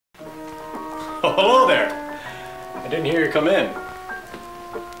didn't hear you come in.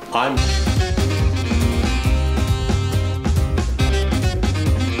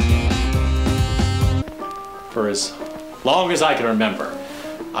 For as long as I can remember,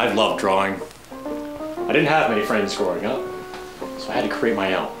 I've loved drawing. I didn't have many friends growing up, so I had to create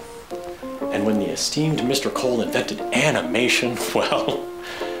my own. And when the esteemed Mr. Cole invented animation, well,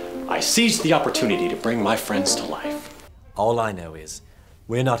 I seized the opportunity to bring my friends to life. All I know is,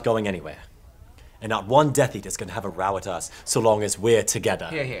 we're not going anywhere. And not one Death Eater's gonna have a row at us, so long as we're together.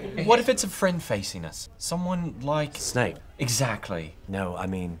 Here. What if it's a friend facing us? Someone like... Snape. Exactly. No, I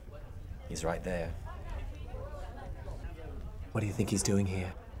mean, he's right there. What do you think he's doing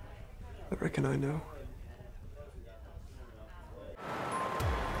here? I reckon I know.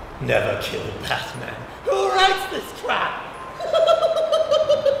 Never kill Batman. Who writes this crap?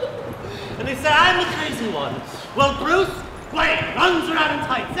 And they say I'm the crazy one. Well, Bruce Wayne runs around in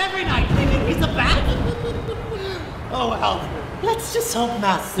tights every night thinking he's a bat. Oh well, let's just hope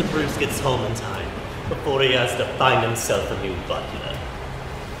Master Bruce gets home in time before he has to find himself a new butler.